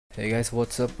Hey guys,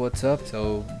 what's up,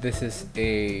 So this is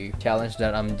a challenge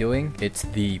that I'm doing. It's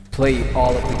the play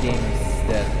all of the games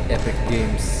that Epic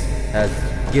Games has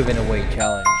given away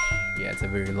challenge. Yeah, it's a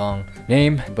very long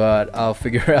name, but I'll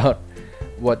figure out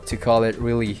what to call it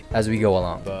really as we go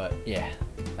along. But yeah,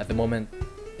 at the moment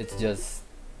it's just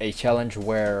a challenge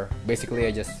where basically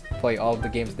I just play all of the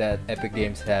games that Epic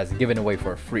Games has given away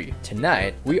for free.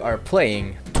 Tonight we are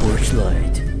playing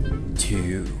Torchlight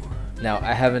 2. Now,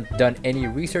 I haven't done any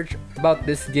research about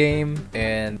this game,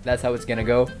 and that's how it's gonna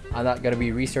go. I'm not gonna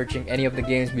be researching any of the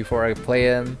games before I play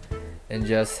them, and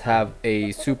just have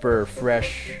a super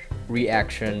fresh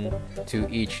reaction to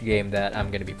each game that I'm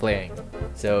gonna be playing.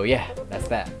 So yeah, that's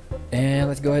that. And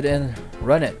let's go ahead and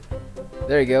run it.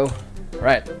 There you go.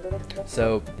 Right.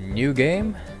 So, new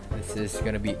game. This is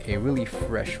gonna be a really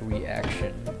fresh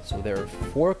reaction. So there are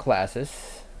 4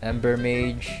 classes. Ember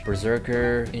Mage,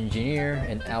 Berserker, Engineer,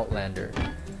 and Outlander.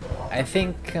 I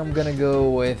think I'm gonna go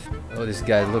with... Oh, this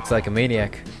guy looks like a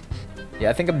maniac.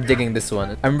 Yeah, I think I'm digging this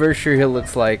one. I'm very sure he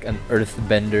looks like an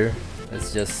earthbender.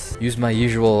 Let's just use my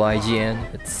usual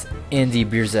IGN. It's Andy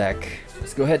Bierzak.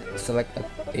 Let's go ahead, select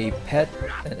a pet,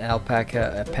 an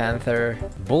alpaca, a panther,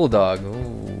 bulldog.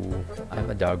 Ooh,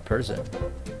 I'm a dog person.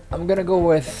 I'm gonna go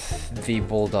with the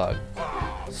bulldog.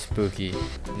 Spooky.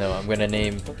 No, I'm gonna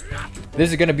name... This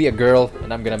is gonna be a girl,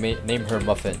 and I'm gonna name her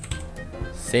Muffin.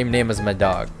 Same name as my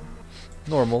dog.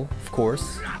 Normal, of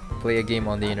course. Play a game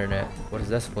on the internet. What is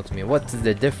that supposed to mean? What's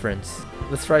the difference?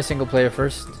 Let's try single player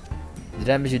first. The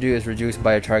damage you do is reduced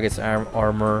by a target's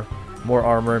armor. More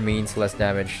armor means less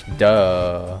damage.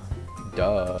 Duh.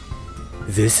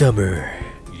 This summer,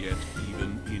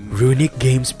 Runic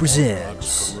Games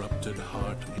presents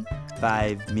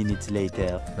 5 minutes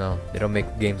later. No, they don't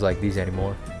make games like these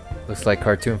anymore. Looks like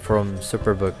cartoon from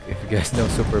Superbook, if you guys know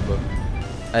Superbook.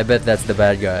 I bet that's the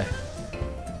bad guy.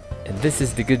 And this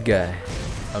is the good guy.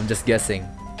 I'm just guessing.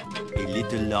 A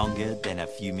little longer than a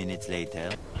few minutes later.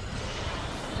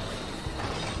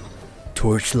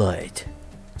 Torchlight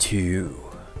 2.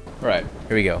 Alright,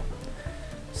 here we go.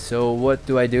 So what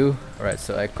do I do? Alright,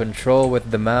 so I control with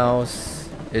the mouse.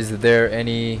 Is there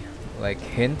any like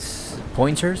hints?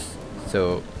 Pointers?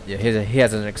 So yeah, he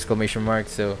has an exclamation mark,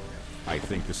 so I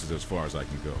think this is as far as I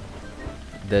can go.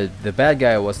 the bad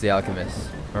guy was the alchemist.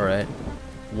 Alright.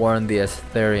 Warn the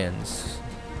Astharians.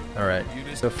 Alright.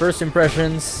 So first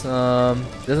impressions,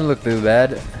 doesn't look too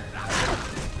bad.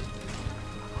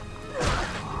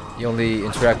 You only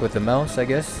interact with the mouse, I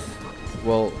guess.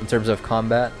 Well, in terms of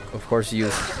combat, of course you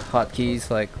use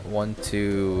hotkeys like 1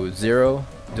 to 0.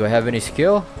 Do I have any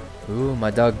skill? Ooh,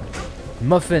 my dog.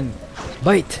 Muffin!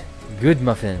 Bite! Good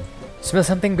Muffin. Smell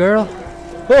something, girl?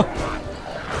 Oh!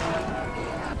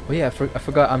 Oh yeah, I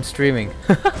forgot I'm streaming.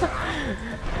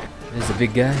 This is a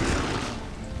big guy.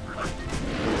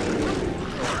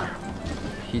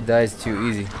 He dies too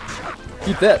easy.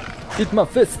 Eat that! Eat my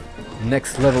fist!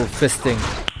 Next level fisting.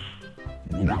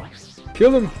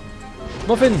 Kill him!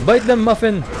 Muffin! Bite them,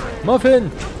 Muffin!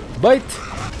 Muffin! Bite!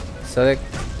 Select...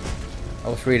 I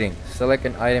was reading. Select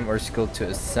an item or skill to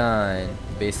assign.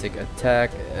 Basic attack,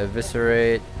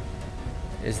 eviscerate.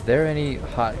 Is there any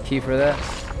hotkey for that?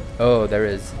 Oh, there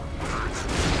is.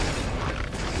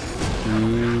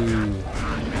 Ooh.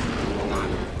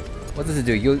 What does it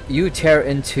do? You tear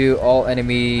into all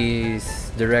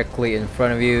enemies directly in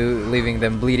front of you, leaving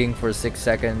them bleeding for 6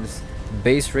 seconds.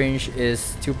 Base range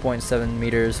is 2.7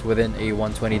 meters within a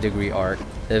 120-degree arc.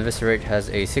 The eviscerate has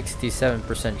a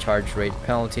 67% charge rate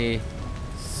penalty.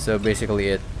 So basically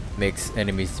it makes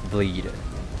enemies bleed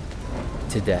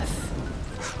to death.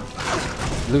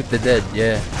 Loot the dead,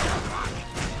 yeah.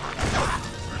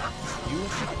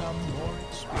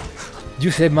 You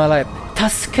saved my life.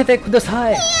 Tasukete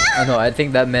kudasai! Oh no, I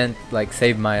think that meant like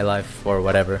save my life or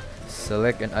whatever.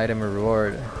 Select an item or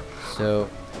reward. So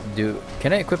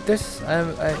can I equip this?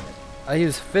 I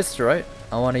use fist, right?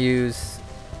 I want to use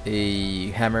a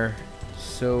hammer.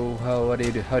 So how do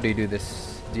you do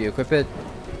this? Do you equip it?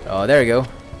 Oh, there you go.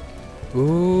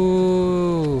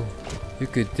 Ooh, you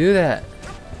could do that.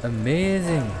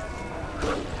 Amazing.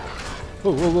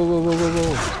 Whoa, whoa, whoa, whoa, whoa, whoa,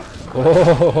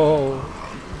 whoa. Oh,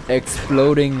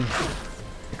 exploding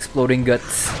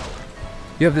guts.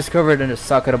 You have discovered a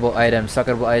socketable item.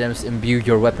 Socketable items imbue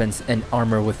your weapons and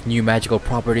armor with new magical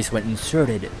properties when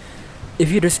inserted.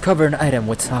 If you discover an item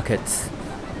with sockets,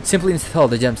 simply install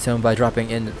the gemstone by dropping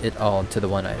it all into the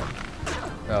one item.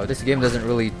 Oh, this game doesn't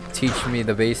really teach me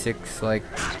the basics, like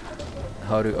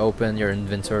how to open your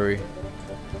inventory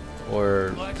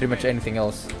or pretty much anything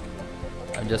else.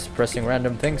 I'm just pressing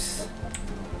random things.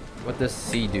 What does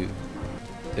C do?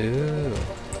 Ooh.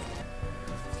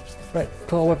 Right,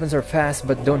 claw weapons are fast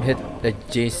but don't hit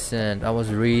adjacent. I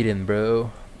was reading,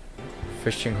 bro.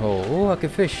 Fishing hole. Oh, I can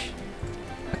fish.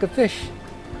 I can fish.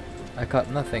 I caught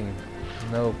nothing.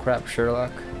 No crap,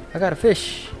 Sherlock. I got a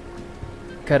fish.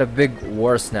 Got a big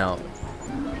war snout.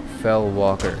 Fell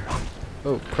walker.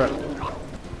 Oh crap.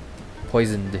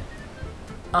 Poisoned.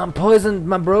 I'm poisoned,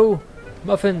 my bro.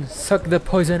 Muffin, suck the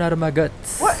poison out of my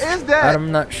guts. What is that?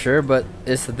 I'm not sure, but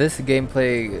is this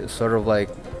gameplay sort of like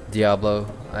Diablo?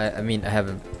 I mean,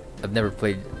 I've never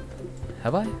played.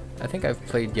 Have I? I think I've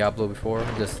played Diablo before.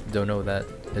 I just don't know that.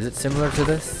 Is it similar to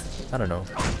this? I don't know.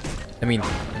 I mean,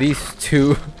 these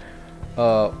two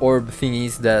orb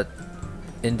thingies that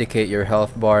indicate your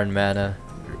health bar and mana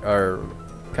are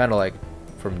kind of like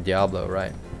from Diablo,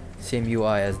 right? Same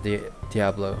UI as the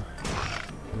Diablo.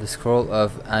 The scroll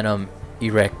of Anam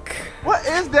Irek. What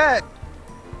is that?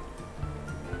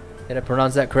 Did I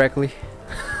pronounce that correctly?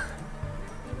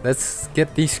 Let's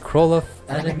get the scroll of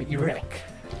Anam Irek.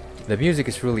 The music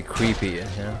is really creepy, you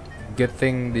know? Good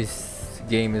thing this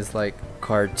game is like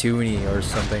cartoony or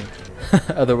something.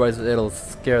 Otherwise it'll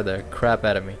scare the crap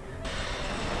out of me.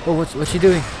 Oh, what's she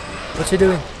doing? What's she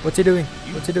doing? What's she doing?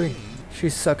 What's she doing?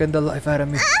 She's sucking the life out of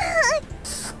me.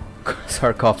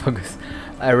 Sarcophagus.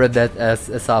 I read that as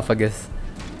esophagus.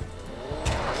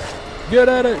 Get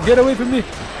out of! Get away from me!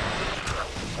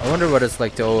 I wonder what it's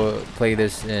like to play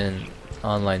this in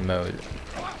online mode.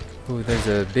 Ooh, there's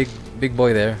a big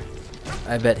boy there.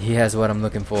 I bet he has what I'm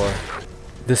looking for.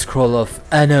 The scroll of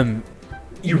Anam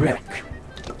Irek.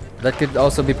 That could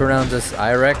also be pronounced as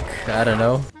Irek. I don't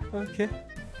know. Okay.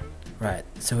 Right,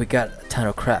 so we got a ton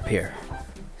of crap here.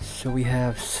 So we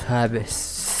have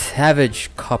Savage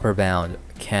Copperbound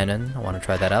Cannon. I want to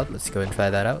try that out. Let's go and try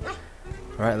that out.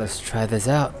 Alright, let's try this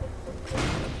out.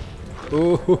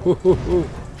 Ooh,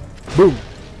 boom!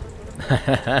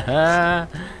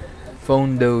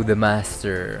 Fondo the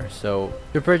Master. So,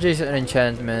 to purchase an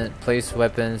enchantment, place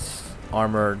weapons,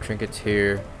 armor, trinkets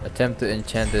here. Attempt to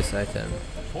enchant this item.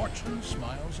 Fortune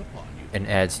smiles upon you. And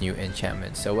adds new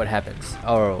enchantments. So what happens?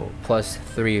 Oh, plus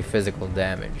 3 physical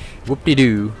damage.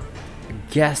 Whoop-de-doo.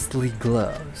 Ghastly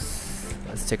gloves.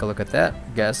 Let's take a look at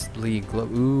that. Ghastly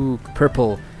glove. Ooh,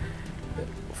 purple.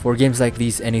 For games like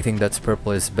these, anything that's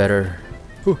purple is better.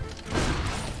 Ooh.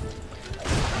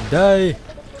 Die.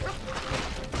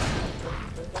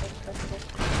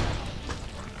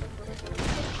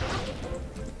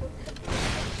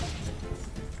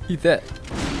 Eat that.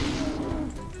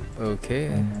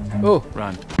 Okay. Oh,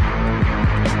 Run.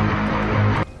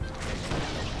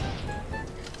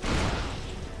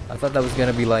 I thought that was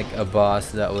gonna be like a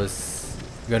boss that was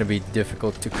gonna be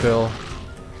difficult to kill.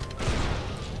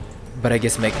 But I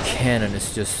guess my cannon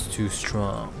is just too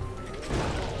strong.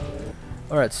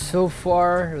 Alright, so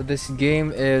far this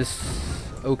game is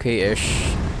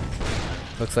okay-ish.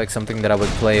 Looks like something that I would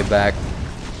play back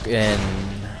in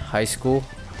high school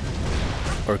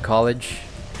or college.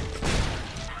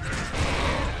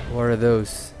 What are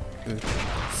those?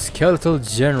 Skeletal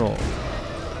General.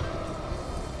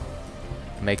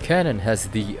 My cannon has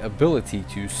the ability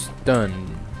to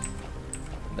stun.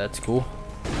 That's cool.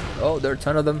 Oh, there are a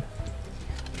ton of them.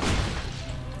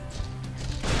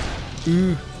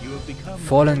 Ooh. You have become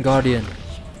Fallen Guardian.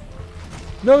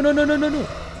 No, no, no, no, no, no.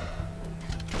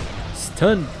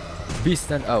 Stun. Be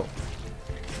stunned. Oh.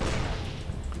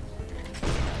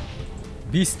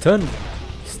 Be stunned.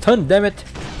 Stun, damn it.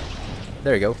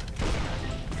 There you go.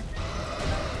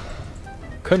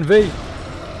 Convey.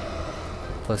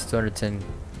 Plus 210.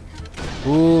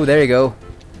 Ooh, there you go.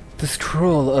 The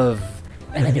scroll of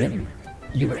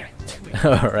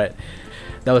Alright.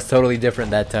 That was totally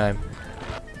different that time.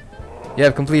 You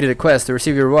have completed a quest. To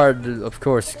receive your reward, of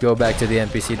course, go back to the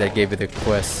NPC that gave you the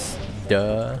quest.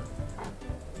 Duh.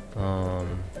 My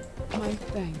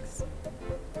thanks.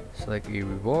 Select a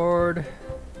reward.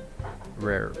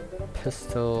 Rare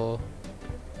pistol.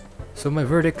 So my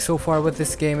verdict so far with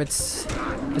this game, it's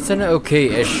an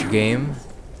okay-ish game.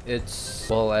 It's,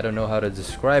 well, I don't know how to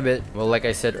describe it. Well, like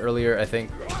I said earlier, I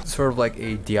think it's sort of like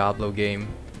a Diablo game.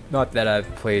 Not that I've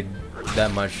played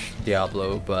that much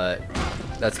Diablo, but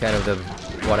that's kind of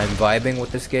what I'm vibing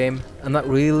with this game. I'm not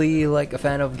really like a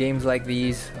fan of games like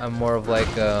these. I'm more of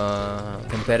like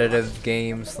competitive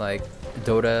games like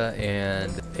Dota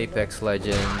and Apex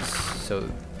Legends. So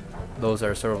those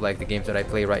are sort of like the games that I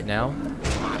play right now.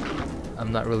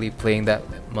 I'm not really playing that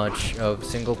much of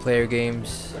single player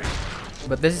games,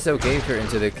 but this is okay if you're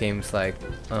into the games like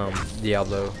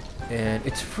Diablo. And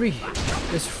it's free.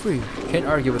 It's free. Can't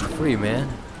argue with free, man.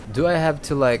 Do I have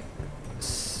to like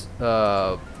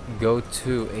go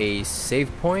to a save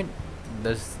point?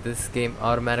 Does this game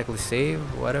automatically save?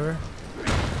 Whatever.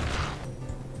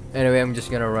 Anyway, I'm just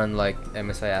gonna run like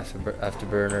MSI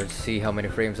Afterburner to see how many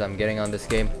frames I'm getting on this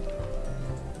game.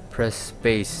 Press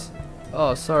space.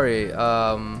 Oh, sorry.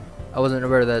 I wasn't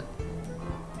aware that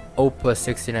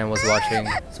boiiii69 was watching.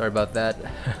 Sorry about that.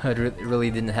 I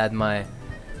really didn't have my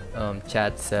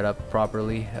chat set up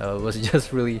properly. I was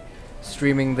just really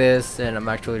streaming this, and I'm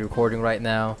actually recording right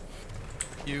now.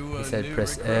 He said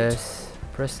press S.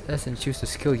 Press S and choose the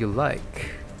skill you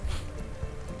like.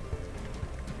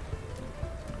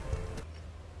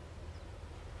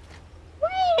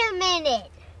 Wait a minute.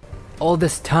 All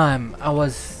this time I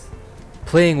was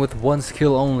playing with one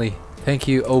skill only. Thank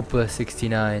you,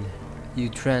 boiiii69. You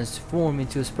transform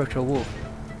into a spectral wolf.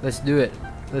 Let's do it.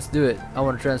 Let's do it. I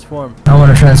want to transform. I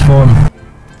want to transform.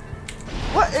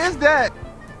 What is that?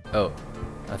 Oh,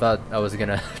 I thought I was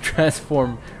gonna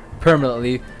transform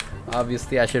permanently.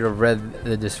 Obviously, I should have read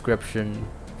the description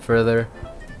further.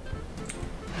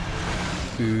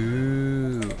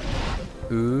 Ooh.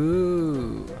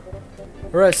 Ooh.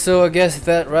 Alright, so I guess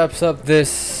that wraps up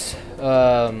this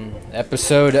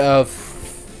episode of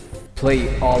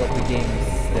Play All of the Games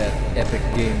that Epic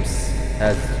Games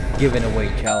has given away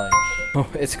challenge.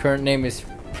 Its current name is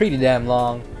pretty damn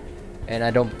long, and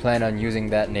I don't plan on using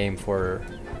that name for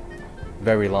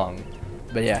very long.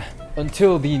 But yeah,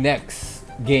 until the next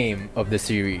game of the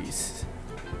series,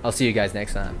 I'll see you guys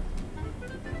next time.